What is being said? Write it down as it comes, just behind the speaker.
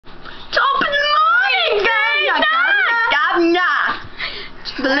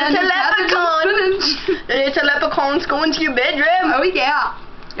The little leprechaun. The little leprechaun's going to your bedroom. Oh yeah.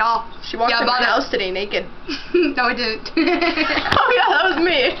 Yeah. She walked in my house today naked. No, I didn't. Oh yeah, that was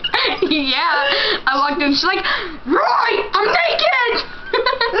me. Yeah. I walked in. She's like, Roy, I'm naked.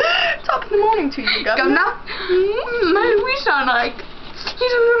 Top in the morning to you, Governor. What do we sound like?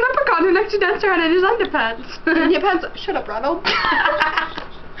 He's a little leprechaun who likes to dance around in his underpants. Your pants. Shut up, Ronald.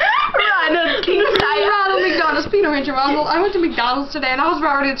 Ronald King Style. Ronald McDonald's, Peter Ranger Ronald. I went to McDonald's today and I was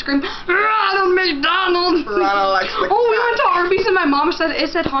ready to scream, Ronald McDonald! Ronald likes McDonald's. Oh, we went to Arby's and my mom said, it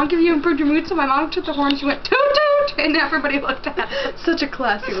said honk if you improved your mood, so my mom took the horn and she went toot toot and everybody looked at us. Such a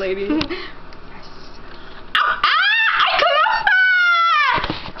classy lady. I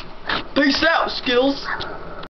Peace out, Skills.